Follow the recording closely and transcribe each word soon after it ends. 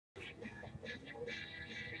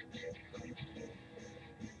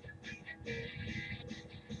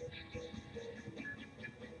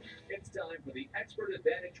time for the Expert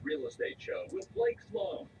Advantage Real Estate Show with Blake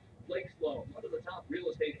Sloan. Blake Sloan, one of the top real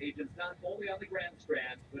estate agents not only on the Grand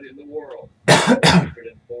Strand, but in the world. Featured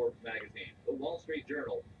in Forbes magazine, the Wall Street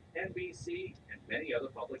Journal, NBC, and many other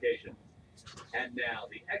publications. And now,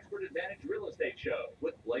 the Expert Advantage Real Estate Show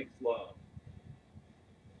with Blake Sloan.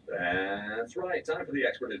 That's right, time for the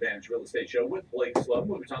Expert Advantage Real Estate Show with Blake Sloan.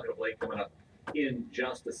 We'll be talking to Blake coming up in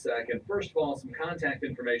just a second. First of all, some contact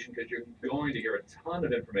information, because you're going to hear a ton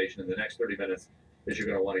of information in the next 30 minutes that you're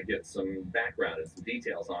going to want to get some background and some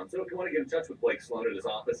details on. So if you want to get in touch with Blake Sloan at his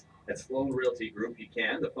office at Sloan Realty Group, you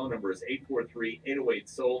can. The phone number is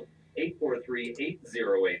 843-808-SOLD,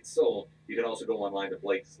 843-808-SOLD. You can also go online to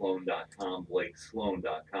blakesloan.com,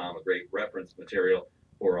 blakesloan.com, a great reference material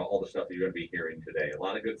for all the stuff that you're going to be hearing today. A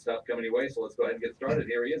lot of good stuff coming your way, so let's go ahead and get started.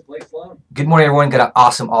 Here he is, Blake Sloan. Good morning, everyone. Got an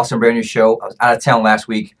awesome brand new show. I was out of town last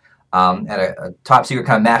week at a top secret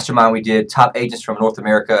kind of mastermind we did. Top agents from North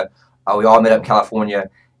America. We all met up in California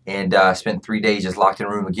and spent 3 days just locked in a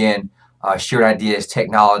room again, sharing ideas,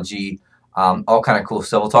 technology, all kind of cool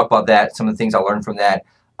stuff. We'll talk about that, some of the things I learned from that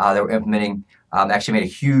that we're implementing. Actually made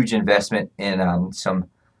a huge investment in some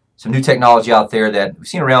new technology out there that we've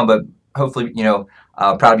seen around, but hopefully,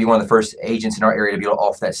 proud to be one of the first agents in our area to be able to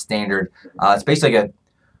offer that standard. It's basically like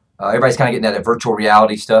everybody's kind of getting that virtual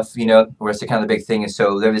reality stuff, where it's the kind of the big thing. And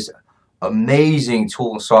so there's this amazing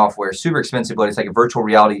tool and software, super expensive, but it's like a virtual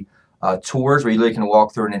reality tours where you literally can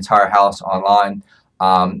walk through an entire house online.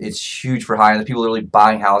 It's huge for high-end. People literally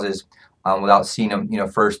buying houses without seeing them,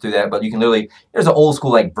 first through that. But you can literally, there's an old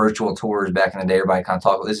school like virtual tours back in the day. Everybody kind of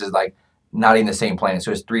talk about this is like not even the same planet.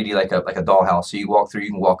 So it's 3D like a dollhouse. So you walk through,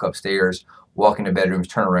 you can walk upstairs, walk into bedrooms,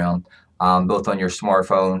 turn around, both on your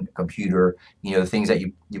smartphone, computer, the things that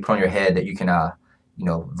you put on your head that you can,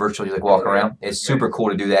 virtually like walk around. It's super cool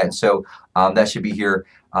to do that. And so that should be here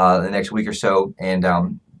the next week or so. And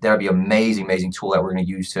that'll be an amazing tool that we're going to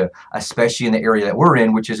use to, especially in the area that we're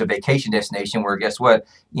in, which is a vacation destination where guess what,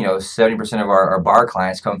 70% of our buyer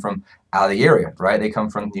clients come from out of the area, right? They come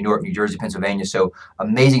from New York, New Jersey, Pennsylvania. So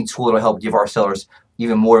amazing tool that'll help give our sellers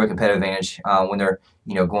even more of a competitive advantage when they're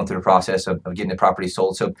going through the process of getting the property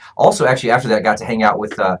sold. So also actually after that got to hang out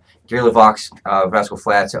with Gary LEVOX, Rascal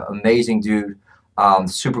Flats, amazing dude,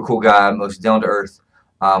 super cool guy, most down to earth,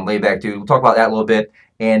 laid back dude. We'll talk about that a little bit.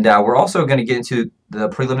 And we're also going to get into the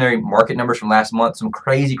preliminary market numbers from last month. Some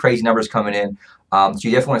crazy numbers coming in. So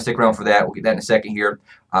you definitely want to stick around for that. We'll get that in a second here.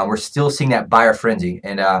 We're still seeing that buyer frenzy,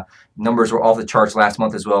 and numbers were off the charts last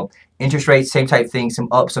month as well. Interest rates, same type thing, some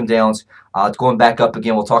ups, some downs. It's going back up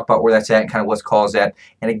again. We'll talk about where that's at and kind of what's caused that.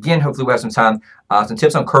 And again, hopefully we'll have some time, some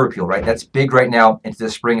tips on curb appeal, right? That's big right now into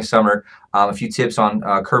the spring and summer. A few tips on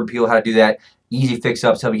curb appeal, how to do that. Easy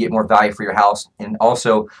fix-ups to help you get more value for your house, and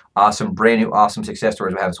also some brand new awesome success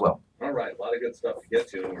stories we have as well. All right, a lot of good stuff to get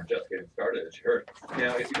to, and we're just getting started, as you heard.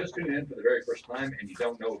 Now, if you're just tuning in for the very first time and you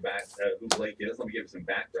don't know about who Blake is, let me give you some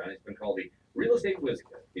background. He's been called the Real Estate Wizard.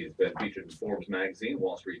 He's been featured in Forbes magazine,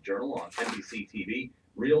 Wall Street Journal, on NBC TV,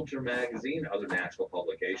 Realtor magazine, other national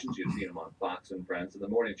publications. You've seen him on Fox and Friends and The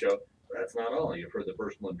Morning Show. But that's not all. You've heard the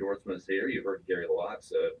personal endorsements here. You've heard Gary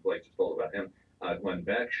LEVOX. Blake just told about him. Glenn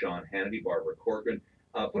Beck, Sean Hannity, Barbara Corcoran.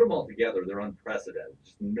 Put them all together, they're unprecedented.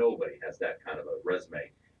 Just nobody has that kind of a resume.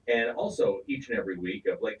 And also, each and every week,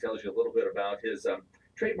 Blake tells you a little bit about his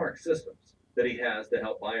trademark systems that he has to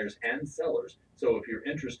help buyers and sellers. So if you're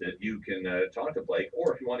interested, you can talk to Blake,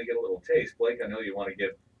 or if you want to get a little taste, Blake, I know you want to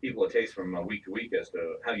give people a taste from week to week as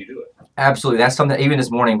to how you do it. Absolutely. That's something that even this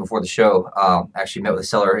morning before the show, actually met with a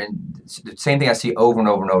seller, and the same thing I see over and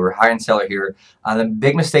over. High-end seller here. The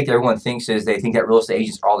big mistake that everyone thinks is they think that real estate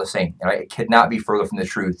agents are all the same. Right? It could not be further from the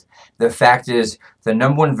truth. The fact is the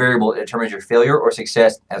number one variable that determines your failure or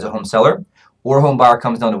success as a home seller or home buyer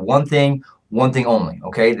comes down to one thing only,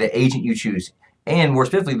 okay? The agent you choose. And more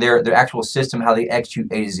specifically, their actual system, how they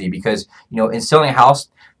execute A to Z. Because, in selling a house,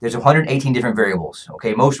 there's 118 different variables,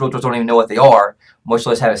 okay? Most realtors don't even know what they are, much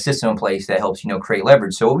less have a system in place that helps, create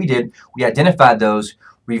leverage. So what we did, we identified those,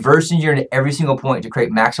 reverse engineered every single point to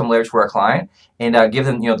create maximum leverage for our client, and give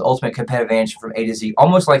them, the ultimate competitive advantage from A to Z,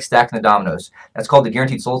 almost like stacking the dominoes. That's called the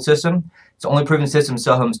guaranteed sold system. It's the only proven system to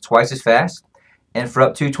sell homes twice as fast, and for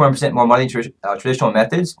up to 20% more money than traditional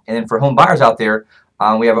methods. And then for home buyers out there,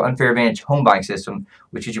 we have an unfair advantage home buying system,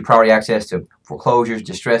 which gives you priority access to foreclosures,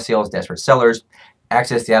 distress sales, desperate sellers,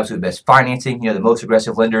 access to the absolute best financing, the most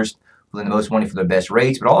aggressive lenders who lend the most money for the best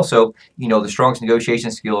rates, but also, the strongest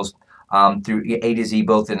negotiation skills through A to Z,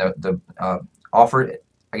 both in the offer,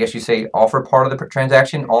 I guess you say, offer part of the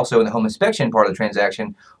transaction, also in the home inspection part of the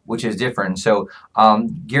transaction, which is different. So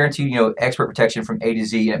guaranteed, expert protection from A to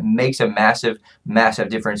Z, and it makes a massive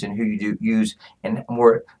difference in who you do use, and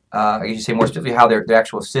more I guess you say more specifically how their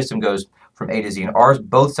actual system goes from A to Z. And ours,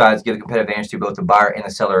 both sides give a competitive advantage to both the buyer and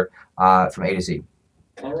the seller from A to Z.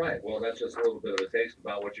 All right, well, that's just a little bit of a taste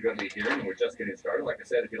about what you're going to be hearing, and we're just getting started. Like I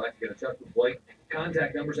said, if you'd like to get in touch with Blake,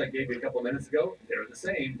 contact numbers I gave you a couple of minutes ago, they're the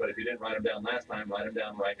same, but if you didn't write them down last time, write them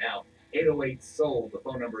down right now. 808-SOLD. The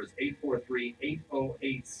phone number is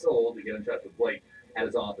 843-808-SOLD to get in touch with Blake at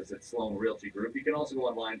his office at Sloan Realty Group. You can also go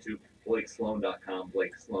online to blakesloan.com,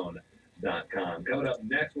 blakesloan.com. Coming up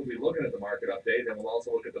next, we'll be looking at the market update, and we'll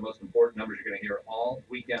also look at the most important numbers you're going to hear all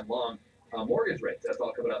weekend long. Mortgage rates. That's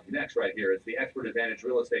all coming up next right here. It's the Expert Advantage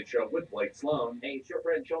Real Estate Show with Blake Sloan. Hey, it's your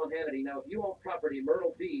friend Sean Hannity. Now, if you own property in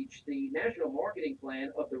Myrtle Beach, the national marketing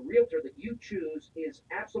plan of the realtor that you choose is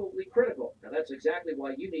absolutely critical. Now, that's exactly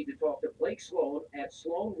why you need to talk to Blake Sloan at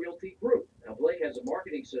Sloan Realty Group. Now, Blake has a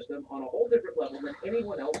marketing system on a whole different level than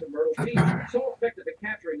anyone else in Myrtle Beach. So effective at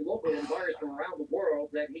capturing local buyers from around the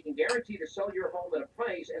world that he can guarantee to sell your home at a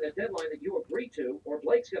price and a deadline that you agree to, or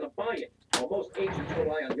Blake's going to buy it. While most agents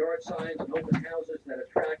rely on yard signs and open houses that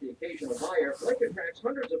attract the occasional buyer, Blake attracts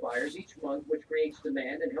hundreds of buyers each month, which creates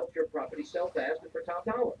demand and helps your property sell fast and for top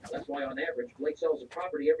dollar. Now, that's why, on average, Blake sells a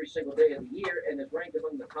property every single day of the year and is ranked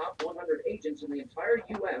among the top 100 agents in the entire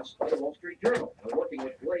U.S. by the Wall Street Journal. Now, working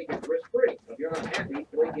with Blake is risk-free. If you're not happy,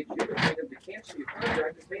 Blake gives you the freedom to cancel your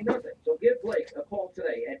contract and pay nothing. So give Blake a call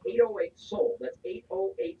today at 808-SOLD. That's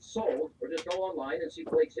 808-SOLD. Or just go online and see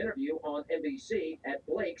Blake's interview on NBC at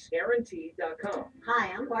blakesguaranteed.com.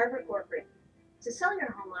 Hi, I'm Barbara Corcoran. To sell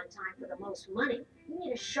your home on time for the most money, you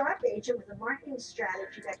need a sharp agent with a marketing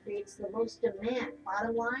strategy that creates the most demand.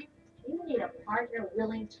 Bottom line, you need a partner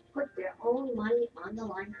willing to put their own money on the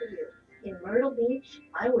line for you. In Myrtle Beach,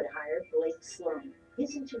 I would hire Blake Sloan.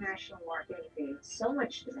 His international marketing creates so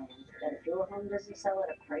much demand that if your home doesn't sell at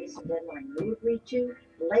a price and deadline you agree to,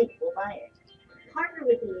 Blake will buy it. Partner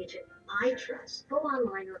with the agent I trust. Go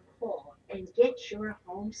online or call and get your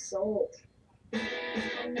home sold.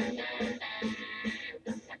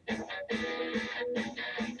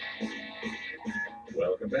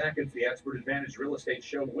 Welcome back. It's the Expert Advantage Real Estate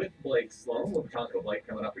Show with Blake Sloan. We'll be talking to Blake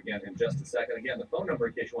coming up again in just a second. Again, the phone number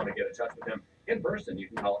in case you want to get in touch with him in person, you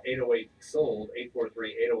can call 808-SOLD,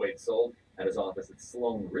 843-808-SOLD at his office at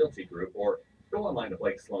Sloan Realty Group, or go online to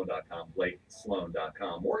blakesloan.com,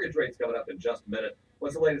 blakesloan.com. Mortgage rates coming up in just a minute.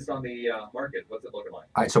 What's the latest on the market? What's it looking like?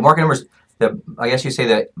 All right, so market numbers, I guess you say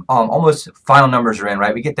that almost final numbers are in,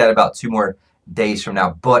 right? We get that about 2 more days from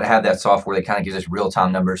now, but I have that software that kind of gives us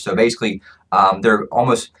real-time numbers. So basically, they're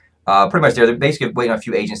almost pretty much there. They're basically waiting on a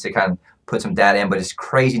few agents to kind of put some data in, but it's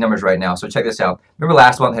crazy numbers right now. So check this out. Remember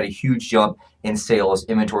last month had a huge jump in sales.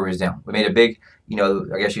 Inventory was down. We made a big,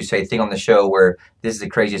 I guess you say, thing on the show where this is the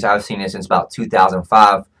craziest I've seen it since about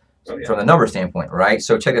 2005 from the number standpoint, right?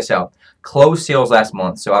 So check this out. Closed sales last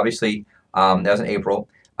month. So obviously that was in April.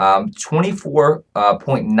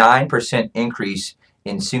 24.9% increase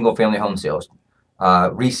in single-family home sales,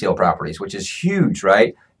 resale properties, which is huge,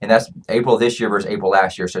 right? And that's April this year versus April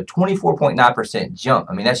last year. So 24.9% jump.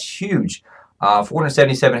 I mean, that's huge.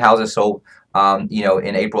 477 houses sold,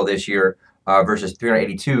 in April this year versus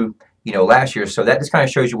 382, last year. So that just kind of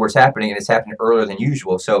shows you what's happening, and it's happening earlier than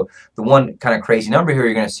usual. So the one kind of crazy number here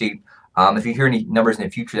you're going to see, if you hear any numbers in the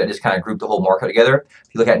future that just kind of group the whole market together,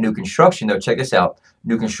 if you look at new construction, though, check this out.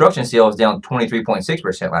 New construction sales down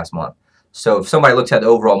 23.6% last month. So if somebody looks at the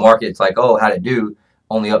overall market, it's like, oh, how'd it do?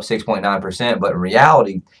 Only up 6.9%. But in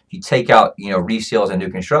reality, if you take out, resales and new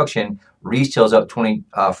construction, resales up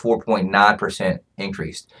 24.9%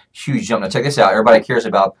 increase. Huge jump. Now check this out. Everybody cares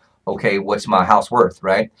about, okay, what's my house worth,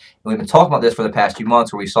 right? And we've been talking about this for the past few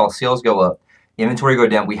months where we saw sales go up, inventory go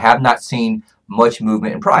down. We have not seen much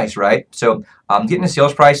movement in price, right? So getting the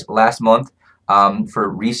sales price last month for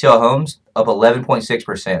resale homes up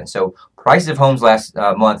 11.6%. So prices of homes last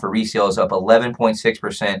month for resale is up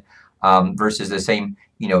 11.6% versus the same,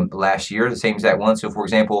 last year, the same exact one. So for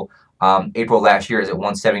example, April last year is at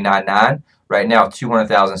 179.9. Right now,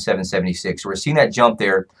 200,776. So we're seeing that jump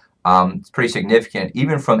there. It's pretty significant.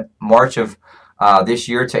 Even from March of this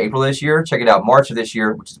year to April this year, check it out. March of this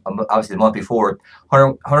year, which is obviously the month before,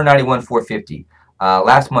 191,450.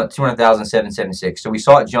 Last month, 200,776. So we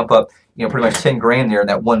saw it jump up, pretty much 10 grand there in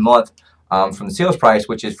that 1 month from the sales price,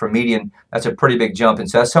 which is for median. That's a pretty big jump. And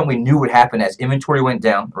so that's something we knew would happen as inventory went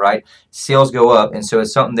down, right? Sales go up. And so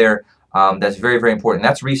it's something there that's very, very important.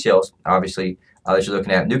 That's resales, obviously, that you're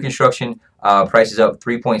looking at. New construction prices up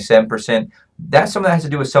 3.7%. That's something that has to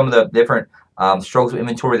do with some of the different struggles with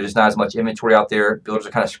inventory. There's not as much inventory out there. Builders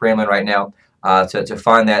are kind of scrambling right now to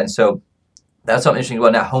find that. And so that's something interesting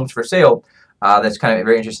about now homes for sale. That's kind of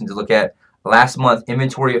very interesting to look at. Last month,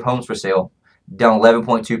 inventory of homes for sale down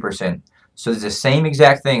 11.2%. So there's the same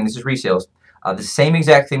exact thing. This is resales. The same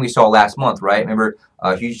exact thing we saw last month, right? Remember,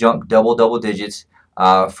 a huge jump, double digits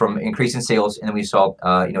from increase in sales, and then we saw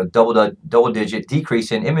double digit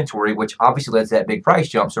decrease in inventory, which obviously led to that big price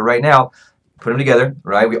jump. So right now, put them together,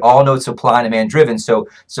 right? We all know it's supply and demand driven. So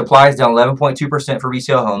supply is down 11.2% for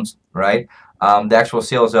resale homes, right? The actual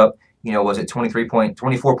sales up, was it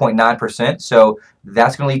 24.9%. So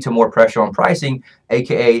that's going to lead to more pressure on pricing,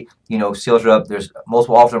 aka, sales are up. There's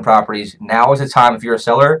multiple offers on properties. Now is the time, if you're a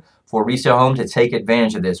seller for resale home, to take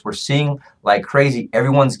advantage of this. We're seeing like crazy.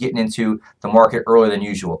 Everyone's getting into the market earlier than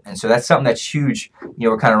usual, and so that's something that's huge.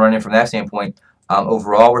 We're kind of running from that standpoint.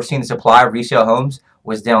 Overall, we're seeing the supply of resale homes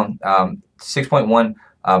was down 6.1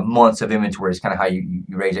 months of inventory is kind of how you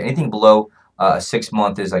raise it. Anything below 6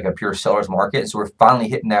 month is like a pure seller's market. So we're finally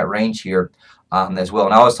hitting that range here as well.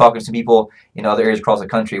 And I was talking to some people in other areas across the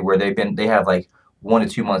country where they have like 1 to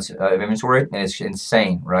 2 months of inventory, and it's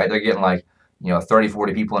insane, right? They're getting like 30,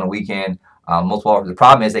 40 people in a weekend, multiple offers. The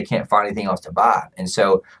problem is they can't find anything else to buy, and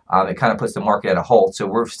so it kind of puts the market at a halt. So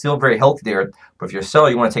we're still very healthy there. But if you're a seller,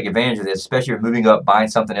 you want to take advantage of this, especially if you're moving up, buying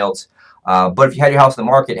something else. But if you had your house in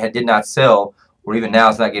the market and did not sell, or even now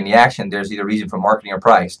it's not getting the action, there's either reason for marketing or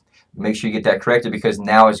price. Make sure you get that corrected, because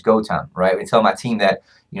now is go time, right? I tell my team that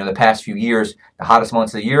the past few years, the hottest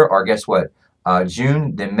months of the year are, guess what?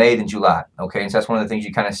 June, then May, then July. Okay, and so that's one of the things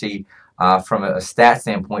you kind of see from a stat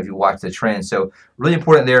standpoint if you watch the trend. So really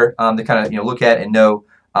important there to kind of look at and know.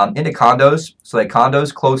 Into condos, so like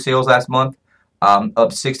condos closed sales last month up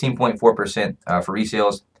 16.4% for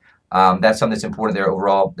resales. That's something that's important there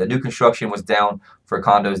overall. The new construction was down for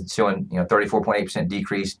condos, showing 34.8%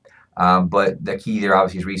 decrease. But the key there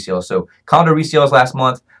obviously is resale. So condo resales last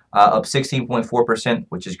month up 16.4%,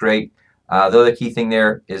 which is great. The other key thing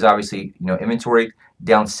there is obviously inventory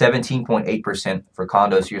down 17.8% for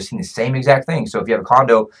condos. So you're seeing the same exact thing. So if you have a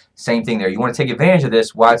condo, same thing there. You want to take advantage of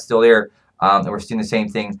this while it's still there. And we're seeing the same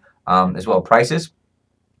thing as well. Prices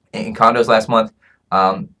in condos last month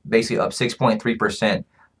basically up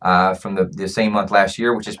 6.3% from the same month last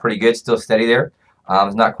year, which is pretty good. Still steady there.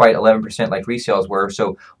 It's not quite 11% like resales were.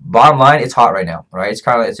 So bottom line, it's hot right now, right? It's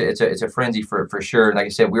kind of it's a frenzy for sure. Like I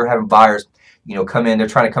said, we're having buyers, come in. They're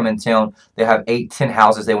trying to come in town. They have 8, 10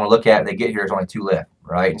 houses they want to look at. They get here, there's only 2 left,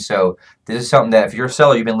 right? And so this is something that if you're a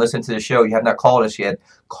seller, you've been listening to the show, you have not called us yet,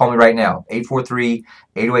 call me right now,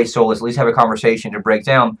 843-808-SOLD. Let's at least have a conversation to break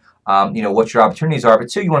down what your opportunities are. But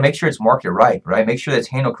 2, you want to make sure it's marketed right? Make sure that it's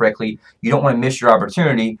handled correctly. You don't want to miss your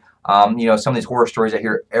opportunity. Some of these horror stories I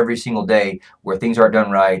hear every single day where things aren't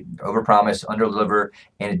done right, overpromise, underdeliver,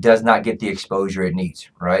 and it does not get the exposure it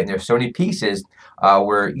needs, right? And there's so many pieces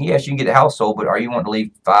where, yes, you can get the house sold, but are you wanting to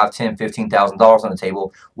leave $5,000, $10,000, $15,000 on the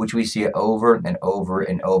table, which we see it over and over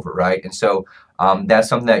and over, right? And so that's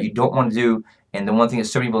something that you don't want to do. And the one thing that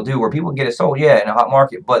so many people do, where people get it sold, yeah, in a hot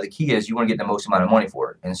market, but the key is you want to get the most amount of money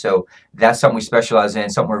for it. And so that's something we specialize in,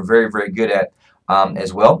 something we're very, very good at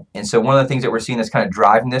as well. And so one of the things that we're seeing that's kind of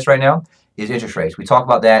driving this right now is interest rates. We talk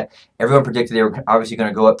about that. Everyone predicted they were obviously going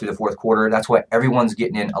to go up through the 4th quarter. That's why everyone's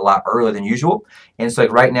getting in a lot earlier than usual. And so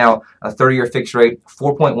like right now, a 30-year fixed rate,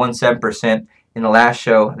 4.17%. In the last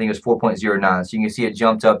show, I think it was 4.09. So you can see it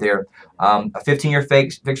jumped up there. A 15-year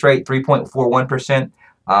fixed rate,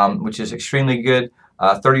 3.41%, which is extremely good.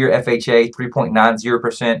 30-year FHA,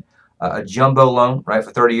 3.90%. A jumbo loan, right, for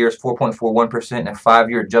 30 years, 4.41%, and a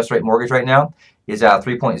 5-year adjust rate mortgage right now is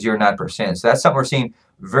 3.09%. So that's something we're seeing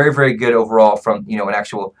very, very good overall from, an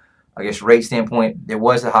actual, I guess, rate standpoint. It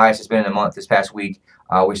was the highest it's been in a month this past week.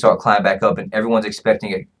 We saw it climb back up, and everyone's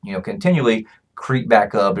expecting it, continually creep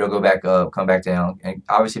back up. It'll go back up, come back down, and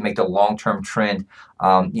obviously make the long-term trend,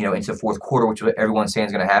 into the 4th quarter, which everyone's saying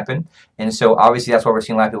is going to happen. And so obviously that's why we're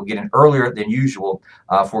seeing a lot of people get in earlier than usual.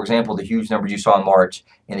 For example, the huge numbers you saw in March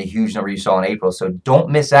and the huge number you saw in April. So don't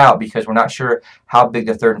miss out, because we're not sure how big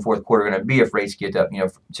the 3rd and 4th quarter are going to be if rates get up,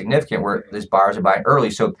 significant, where these buyers are buying early.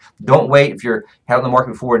 So don't wait. If you're had on the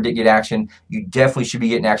market before and didn't get action, you definitely should be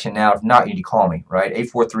getting action now. If not, you need to call me, right?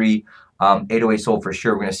 843-808-SOLD for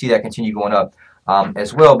sure. We're going to see that continue going up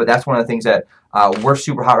as well. But that's one of the things that we're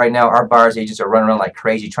super hot right now. Our buyers agents are running around like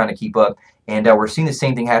crazy trying to keep up. And we're seeing the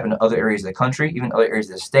same thing happen in other areas of the country, even other areas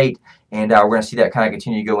of the state. And we're going to see that kind of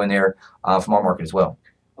continue to go in there from our market as well.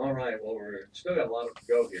 All right, well, we're still got a lot to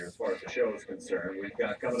go here as far as the show is concerned. We've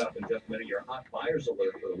got coming up in just a minute your hot buyers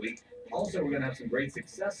alert for the week. Also, we're going to have some great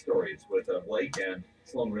success stories with Blake and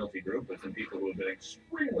Sloan Realty Group, with some people who have been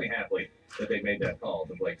extremely happy that they made that call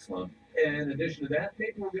to Blake Sloan. In addition to that,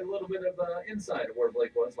 maybe we'll get a little bit of insight of where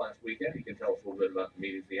Blake was last weekend. He can tell us a little bit about the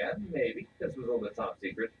meetings he had. Maybe this was a little bit top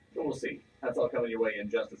secret, but we'll see. That's all coming your way in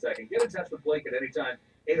just a second. Get in touch with Blake at any time.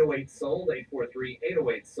 808-SOLD,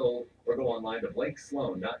 843-808-SOLD, or go online to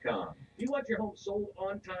blakesloan.com. Do you want your home sold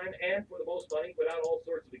on time and for the most money without all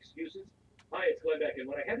sorts of excuses? Hi, it's Glenn Beck, and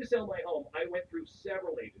when I had to sell my home, I went through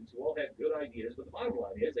several agents who all had good ideas, but the bottom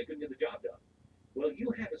line is they couldn't get the job done. Well,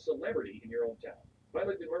 you have a celebrity in your hometown. If I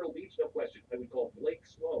lived in Myrtle Beach, no question, I would call Blake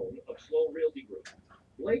Sloan of Sloan Realty Group.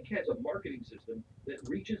 Blake has a marketing system that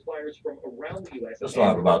reaches buyers from around the U.S. We still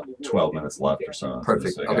have about 12 minutes left or so.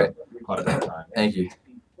 Perfect. So Okay. quite a bit of time. Thank you.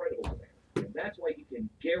 Incredible demand. And that's why he can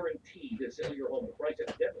guarantee to sell your home at a price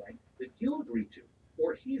at a deadline that you agree to,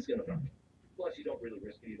 or he's going to buy. Plus, you don't really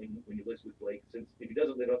risk anything when you list with Blake, since if he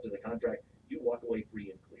doesn't live up to the contract, you walk away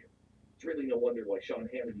free and clear. It's really no wonder why Sean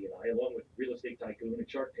Hannity and I, along with real estate tycoon and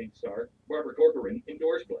Shark Tank star Barbara Corcoran,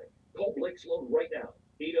 endorse Blake. Call Blake Sloan right now,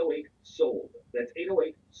 808-SOLD. That's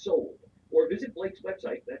 808-SOLD. Or visit Blake's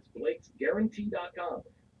website, that's blakesguarantee.com.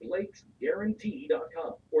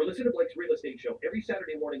 blakesguarantee.com. Or listen to Blake's Real Estate Show every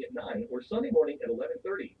Saturday morning at 9 or Sunday morning at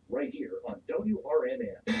 11:30 right here on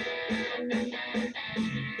WRNN.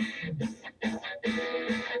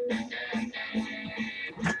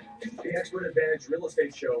 The Expert Advantage Real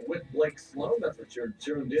Estate Show with Blake Sloan. That's what you're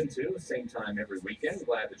tuned into. Same time every weekend.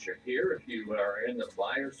 Glad that you're here. If you are in the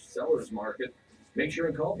buyer's seller's market, make sure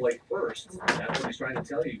and call Blake first. That's what he's trying to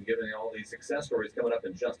tell you. Given all these success stories coming up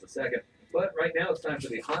in just a second. But right now it's time for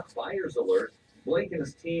the Hot Buyers Alert. Blake and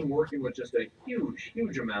his team working with just a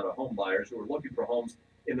huge amount of home buyers who are looking for homes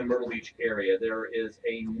in the Myrtle Beach area. There is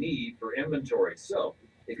a need for inventory. So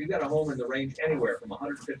if you've got a home in the range anywhere from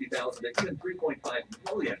 $150,000 to even $3.5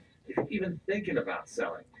 million, if you're even thinking about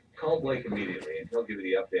selling, call Blake immediately and he'll give you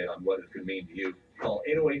the update on what it could mean to you. Call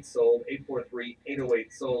 808-SOLD,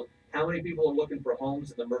 843-808-SOLD. How many people are looking for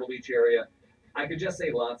homes in the Myrtle Beach area? I could just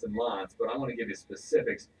say lots and lots, but I want to give you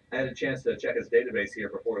specifics. I had a chance to check his database here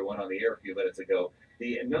before we went on the air a few minutes ago.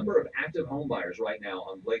 The number of active home buyers right now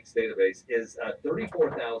on Blake's database is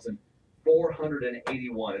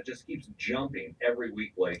 34,481. It just keeps jumping every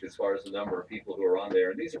week, Blake, as far as the number of people who are on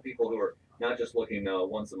there. And these are people who are not just looking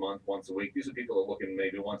once a month, once a week. These are people who are looking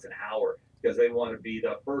maybe once an hour because they want to be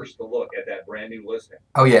the first to look at that brand new listing.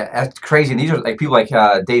 Oh yeah, that's crazy. And these are like people like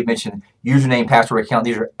Dave mentioned, username, password, account.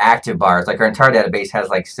 These are active buyers. Like our entire database has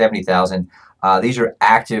like 70,000. These are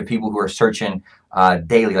active people who are searching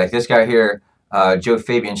daily. Like this guy here, Joe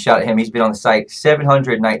Fabian, shout at him. He's been on the site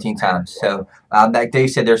 719 times. So like Dave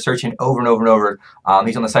said, they're searching over and over and over.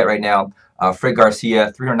 He's on the site right now. Fred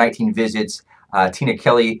Garcia, 319 visits. Tina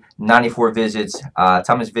Kelly, 94 visits.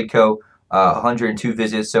 Thomas Vidko, 102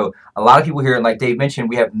 visits. So a lot of people here, and like Dave mentioned,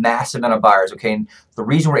 we have massive amount of buyers. Okay, and the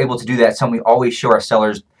reason we're able to do that, something we always show our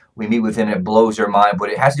sellers. We meet with them and it blows their mind, but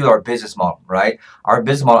it has to do with our business model, right? Our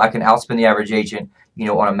business model, I can outspend the average agent,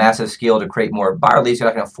 on a massive scale to create more buyer leads, and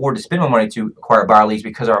I can afford to spend more money to acquire buyer leads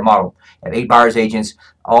because of our model. I have 8 buyers agents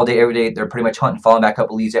all day, every day. They're pretty much hunting, following back up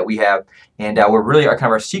the leads that we have, and we're really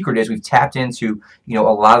our secret is we've tapped into a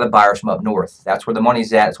lot of the buyers from up north. That's where the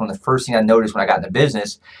money's at. It's one of the first things I noticed when I got in the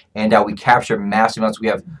business, and we capture massive amounts. We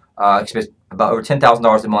have about over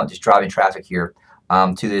 $10,000 a month just driving traffic here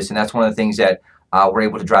to this, and that's one of the things that. We're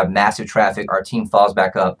able to drive massive traffic. Our team follows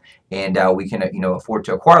back up, and we can afford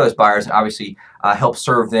to acquire those buyers and obviously help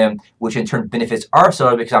serve them, which in turn benefits our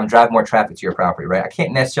seller because I'm driving more traffic to your property, right? I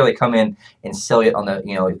can't necessarily come in and sell it on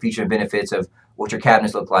the feature and benefits of what your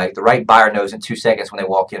cabinets look like. The right buyer knows in 2 seconds when they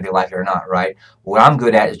walk in if they like it or not, right? What I'm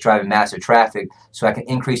good at is driving massive traffic so I can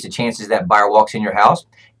increase the chances that buyer walks in your house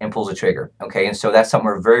and pulls a trigger, okay? And so that's something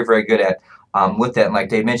we're very good at. With that, and like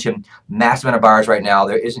Dave mentioned, massive amount of buyers right now.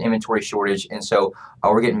 There is an inventory shortage, and so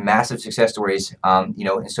we're getting massive success stories. And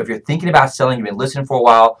so if you're thinking about selling, you've been listening for a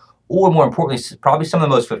while, or more importantly, probably some of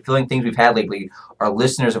the most fulfilling things we've had lately are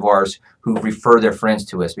listeners of ours who refer their friends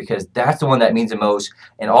to us because that's the one that means the most.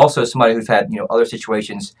 And also somebody who's had other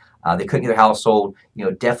situations. They couldn't get their house sold.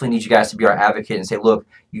 Definitely need you guys to be our advocate and say, look,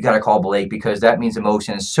 you got to call Blake because that means the most.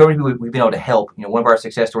 And so many people we've been able to help. One of our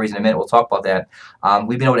success stories in a minute, we'll talk about that.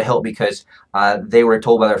 We've been able to help because they were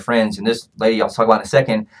told by their friends. And this lady I'll talk about in a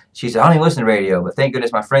second, she said, I don't even listen to radio, but thank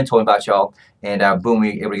goodness my friend told me about y'all. And boom, we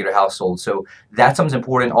were able to get her house sold. So that's something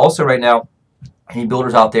important. Also right now, any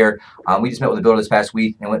builders out there, we just met with a builder this past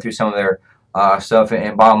week and went through some of their stuff.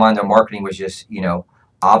 And bottom line, their marketing was just,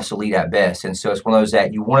 obsolete at best. And so it's one of those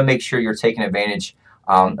that you want to make sure you're taking advantage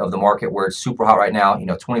of the market where it's super hot right now.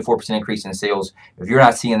 24% increase in sales. If you're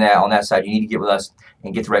not seeing that on that side, you need to get with us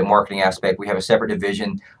and get the right marketing aspect. We have a separate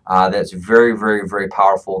division that's very, very, very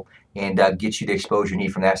powerful and gets you the exposure you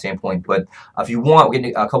need from that standpoint. But if you want, we're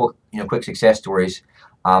getting a couple quick success stories.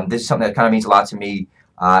 This is something that kind of means a lot to me.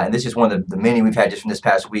 And this is one of the many we've had just from this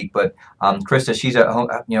past week. But Krista, she's at home,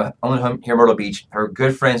 owns home here in Myrtle Beach. Her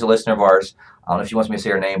good friend's a listener of ours. I don't know if she wants me to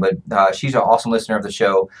say her name, but she's an awesome listener of the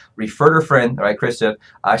show. Referred her friend, right, Krista.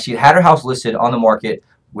 She had her house listed on the market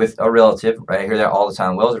with a relative. Right, I hear that all the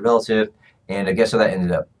time. Well, it's a relative, and guess how that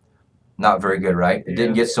ended up? Not very good, right? It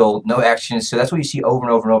didn't get sold, no action. So that's what you see over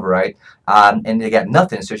and over and over, right? And they got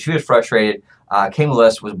nothing. So she was frustrated. Came to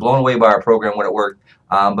us, was blown away by our program when it worked.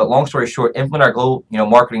 But long story short, implement our global,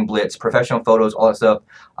 marketing blitz, professional photos, all that stuff.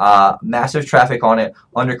 Massive traffic on it,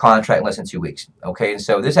 under contract in less than 2 weeks. Okay, and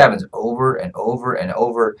so this happens over and over and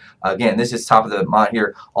over. Again, this is top of the mind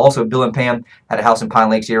here. Also, Bill and Pam had a house in Pine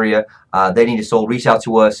Lakes area. They needed sold. Reach out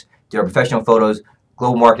to us. Did our professional photos,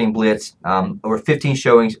 global marketing blitz. Over 15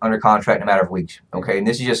 showings under contract in a matter of weeks. Okay, and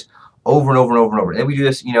this is just over and over and over and over. And then we do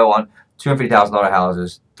this, on $250,000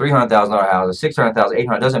 houses, $300,000 houses, $600,000,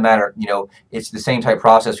 $800,000. Doesn't matter. It's the same type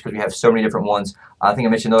process because we have so many different ones. I think I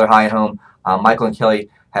mentioned another high-end home. Michael and Kelly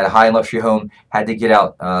had a high-end luxury home. Had to get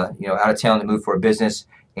out, out of town to move for a business,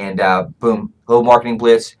 and boom, global marketing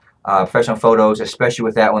blitz, professional photos, especially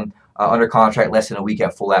with that one. Under contract less than a week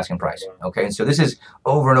at full asking price. Okay, and so this is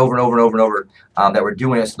over and over and over and over and over that we're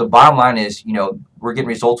doing it. So the bottom line is, we're getting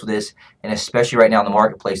results with this, and especially right now in the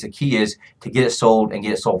marketplace, the key is to get it sold and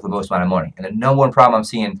get it sold for the most amount of money. And the number one problem I'm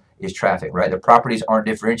seeing is traffic, right? The properties aren't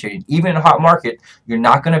differentiated. Even in a hot market, you're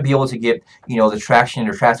not going to be able to get, the traction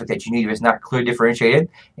or traffic that you need if it's not clearly differentiated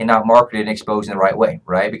and not marketed and exposed in the right way,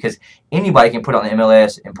 right? Because anybody can put it on the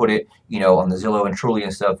MLS and put it, on the Zillow and Truly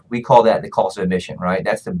and stuff. We call that the cost of admission, right?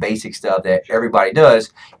 That's the basic stuff that everybody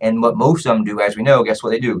does. And what most of them do, as we know, guess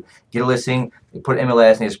what they do? Get a listing, they put an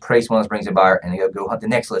MLS, and they just pray someone else brings a buyer, and they go hunt the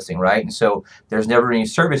next listing, right? And so there's never any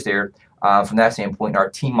service there from that standpoint. And our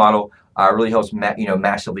team model really helps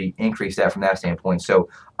massively increase that from that standpoint. So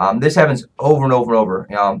this happens over and over and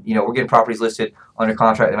over. We're getting properties listed under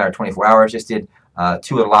contract in a matter of 24 hours. Just did 2 of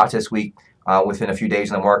the lots this week within a few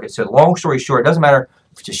days on the market. So long story short, it doesn't matter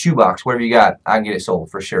if it's a shoebox, whatever you got, I can get it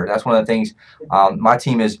sold for sure. That's one of the things. My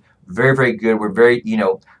team is very, very good. We're very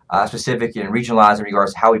specific and regionalized in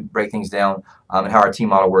regards to how we break things down and how our team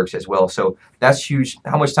model works as well. So that's huge.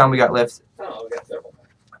 How much time we got left? Oh, we got several.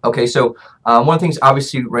 Okay, so one of the things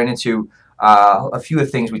obviously ran into a few of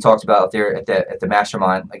the things we talked about there at the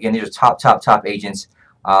mastermind. Again, these are top agents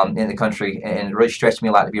in the country, and it really stretched me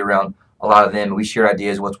a lot to be around a lot of them. We share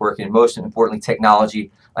ideas, what's working. Most importantly,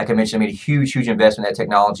 technology. Like I mentioned, I made a huge investment in that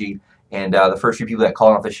technology, and the first few people that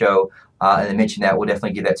called off the show and they mentioned that, we'll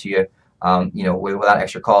definitely give that to you, without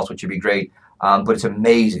extra cost, which would be great. But it's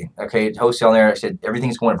amazing. Okay, wholesale there, I said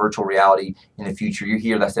everything's going virtual reality in the future. You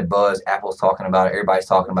hear that's the buzz. Apple's talking about it. Everybody's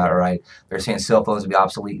talking about it, right? They're saying cell phones will be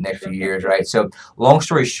obsolete in the next few years, right? So long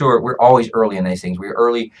story short, we're always early in these things. We're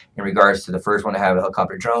early in regards to the first one to have a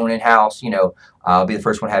helicopter drone in-house. I'll be the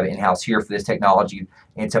first one to have it in-house here for this technology.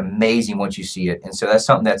 And it's amazing once you see it. And so that's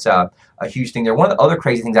something that's a huge thing there. One of the other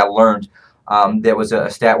crazy things I learned, there was a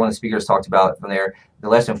stat one of the speakers talked about from there. The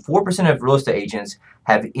less than 4% of real estate agents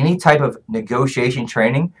have any type of negotiation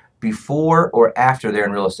training before or after they're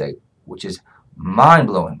in real estate, which is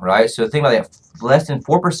mind-blowing, right? So think about that. Less than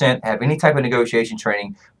 4% have any type of negotiation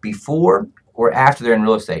training before or after they're in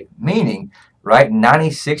real estate, meaning, right,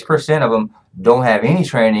 96% of them don't have any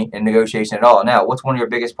training in negotiation at all. Now, what's one of your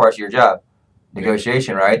biggest parts of your job?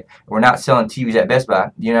 Negotiation, right? We're not selling TVs at Best Buy.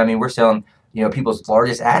 You know what I mean? We're selling people's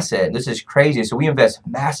largest asset. This is crazy. So we invest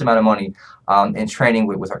massive amount of money in training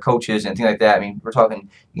with our coaches and things like that. I mean, we're talking,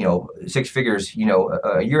 6 figures,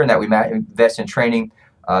 a year in that we invest in training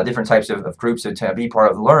different types of groups to be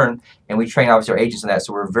part of Learn, and we train obviously our agents in that.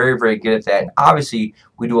 So we're very, very good at that. And obviously,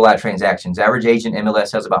 we do a lot of transactions. Average agent MLS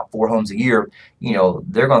sells about 4 homes a year.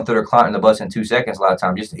 They're going to throw their client in the bus in 2 seconds a lot of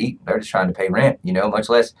times just to eat. They're just trying to pay rent, much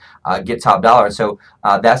less get top dollar. And so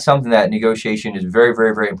that's something that negotiation is very,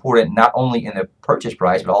 very, very important, not only in the purchase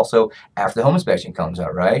price, but also after the home inspection comes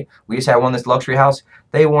out, right? We just had one in this luxury house.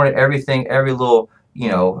 They wanted everything, every little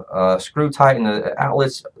screw tight and the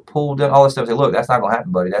outlets pulled in, all this stuff. Say, look, that's not going to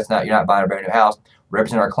happen, buddy. You're not buying a brand new house.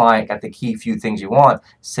 Represent our client, got the key few things you want,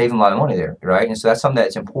 save them a lot of money there, right? And so that's something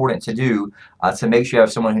that's important to do to make sure you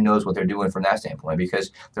have someone who knows what they're doing from that standpoint,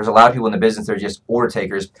 because there's a lot of people in the business that are just order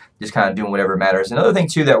takers, just kind of doing whatever matters. Another thing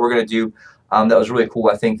too that we're going to do That was really cool.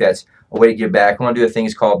 I think that's a way to give back. We want to do a thing.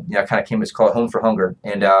 It's called, it's called Home for Hunger.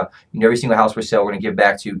 And, every single house we sell, we're going to give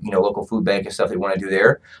back to, local food bank and stuff that we want to do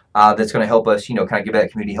there. That's going to help us, kind of give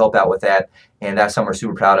that community help out with that. And that's something we're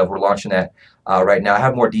super proud of. We're launching that right now. I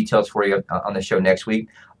have more details for you on the show next week.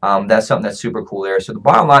 That's something that's super cool there. So the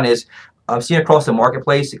bottom line is, I'm seeing across the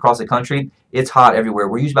marketplace, across the country, it's hot everywhere.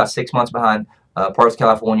 We're usually about 6 months behind parts of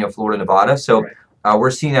California, Florida, Nevada. So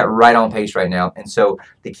we're seeing that right on pace right now. And so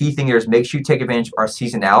the key thing here is make sure you take advantage of our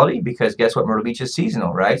seasonality, because guess what? Myrtle Beach is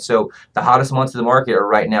seasonal, right? So the hottest months of the market are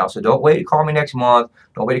right now. So don't wait to call me next month.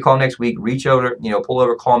 Don't wait to call next week. Reach over, pull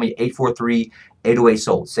over, call me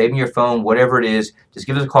 843-808-SOLD. Save me your phone, whatever it is. Just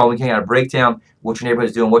give us a call. We can kind of break down what your neighborhood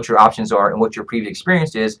is doing, what your options are, and what your previous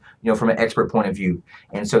experience is, from an expert point of view.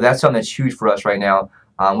 And so that's something that's huge for us right now.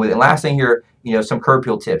 And last thing here, some curb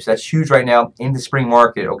appeal tips. That's huge right now in the spring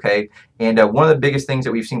market, okay? And one of the biggest things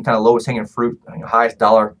that we've seen, kind of lowest hanging fruit, highest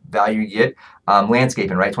dollar value you get,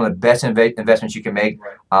 landscaping, right? It's one of the best investments you can make.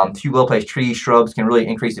 A few well-placed trees, shrubs can really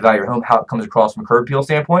increase the value of your home, how it comes across from a curb appeal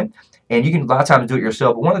standpoint. And you can a lot of times do it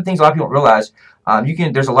yourself. But one of the things a lot of people don't realize,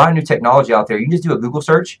 there's a lot of new technology out there. You can just do a Google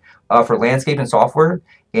search for landscaping software,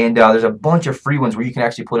 and there's a bunch of free ones where you can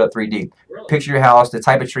actually put up 3D. Picture your house, the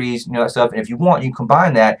type of trees, that stuff. And if you want, you can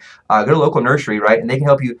combine that. Go to a local nursery, right? And they can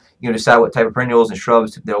help you, decide what type of perennials and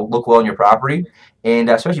shrubs that'll look well on your property. And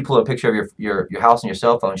especially pull a picture of your house on your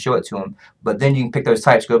cell phone, show it to them. But then you can pick those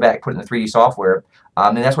types, go back, put it in the 3D software.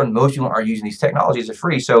 And that's when most people are using these technologies are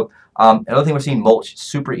free. So another thing we're seeing, mulch,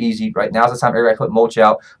 super easy. Right now's the time everybody put mulch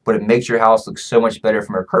out, but it makes your house look so much better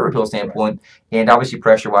from a curb appeal standpoint, and obviously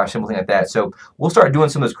pressure wash, simple thing like that. So we'll start doing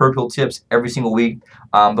some of those curb appeal tips every single week.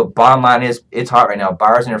 But bottom line is, it's hot right now.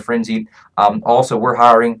 Buyers in a frenzy. Also, we're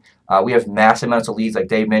hiring. We have massive amounts of leads, like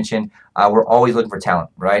Dave mentioned. We're always looking for talent,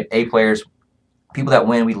 right? A players, people that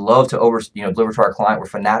win. We love to deliver to our client. We're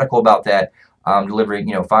fanatical about that, delivering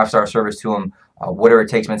 5-star service to them, whatever it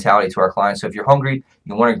takes mentality to our clients. So if you're hungry,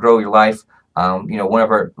 you want to grow your life. One of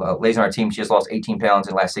our ladies on our team, she just lost 18 pounds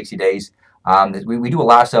in the last 60 days. We do a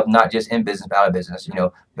lot of stuff, not just in business, but out of business.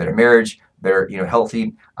 Better marriage, better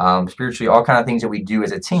healthy, spiritually, all kind of things that we do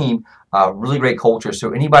as a team. Really great culture.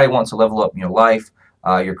 So anybody wants to level up life,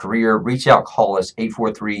 your career, reach out, call us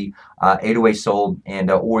 843-808-SOLD, and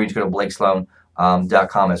or you can go to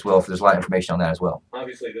BlakeSloan.com as well, if there's a lot of information on that as well.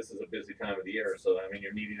 Obviously, this is a busy time of the year, so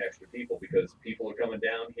you're needing extra people, because people are coming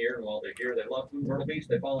down here, and while they're here, they love Myrtle Beach,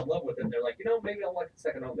 they fall in love with it, and they're like, maybe I'll like the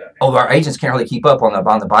second home down here. Oh, our agents can't really keep up on the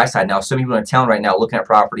buy side now. So many people in town right now looking at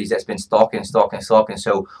properties that's been stalking.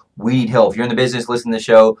 So we need help. If you're in the business, listen to the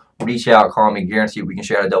show, reach out, call me, guarantee we can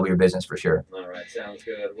share how to double your business for sure. All right, sounds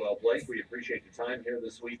good. Well, Blake, we appreciate your time here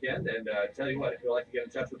this weekend, and tell you what, if you'd like to get in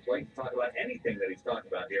touch with Blake to talk about anything that he's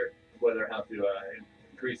talking about here, whether how to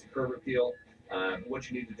increase the curb appeal, what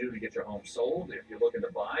you need to do to get your home sold. If you're looking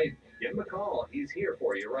to buy, give him a call. He's here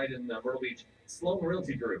for you right in Myrtle Beach. Sloan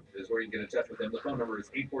Realty Group is where you can get in touch with him. The phone number is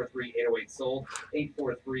 843-808-SOLD,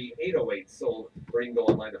 843-808-SOLD, or you can go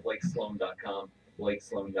online to BlakeSloan.com,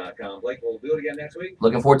 BlakeSloan.com. Blake, we'll do it again next week.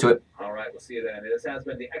 Looking forward to it. All right, we'll see you then. This has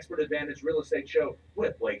been the Expert Advantage Real Estate Show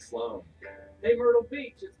with Blake Sloan. Hey, Myrtle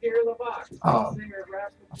Beach, it's Gary LeVox. Oh,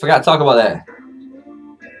 I forgot to talk about that.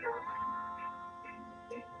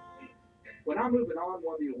 When I'm Moving On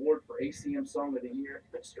won the award for ACM Song of the Year,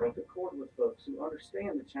 it struck a chord with folks who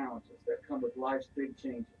understand the challenges that come with life's big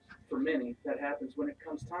changes. For many, that happens when it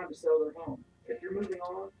comes time to sell their home. If you're moving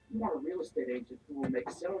on, you want a real estate agent who will make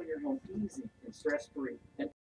selling your home easy and stress-free. And